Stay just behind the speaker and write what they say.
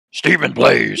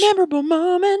StephenPlays. Memorable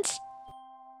moments.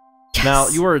 Yes. Now,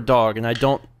 you are a dog, and I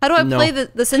don't How do I know. play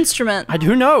this instrument?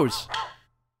 Who knows?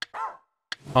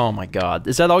 Oh my god.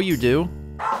 Is that all you do?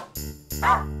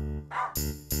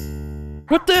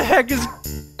 What the heck is...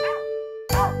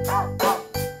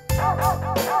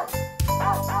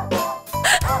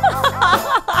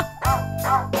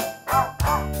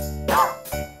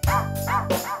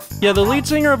 Yeah, the lead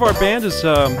singer of our band is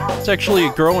it's actually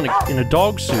a girl in a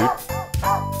dog suit,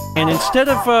 and instead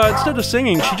of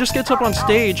singing, she just gets up on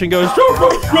stage and goes. I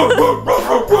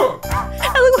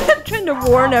look like I'm trying to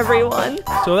warn everyone.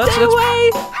 So that's Stay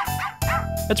away.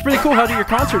 that's pretty cool. How do your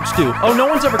concerts do? Oh, no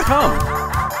one's ever come.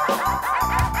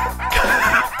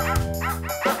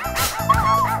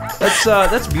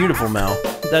 That's beautiful, Mal.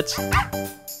 That's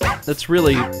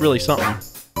really something.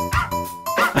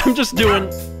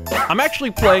 I'm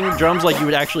actually playing drums like you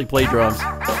would actually play drums.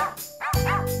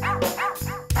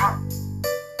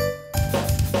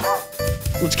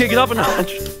 Let's kick it up a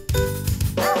notch.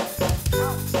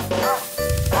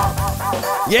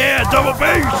 Yeah, double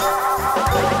bass!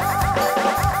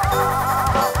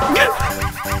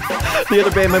 The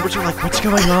other band members are like, what's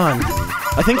going on?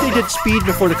 I think they did speed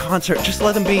before the concert. Just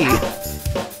let them be.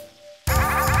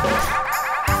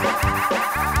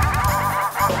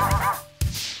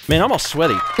 Man, I'm all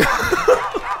sweaty.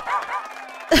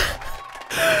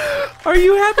 Are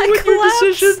you happy with your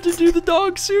decision to do the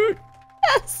dog suit?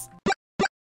 Yes.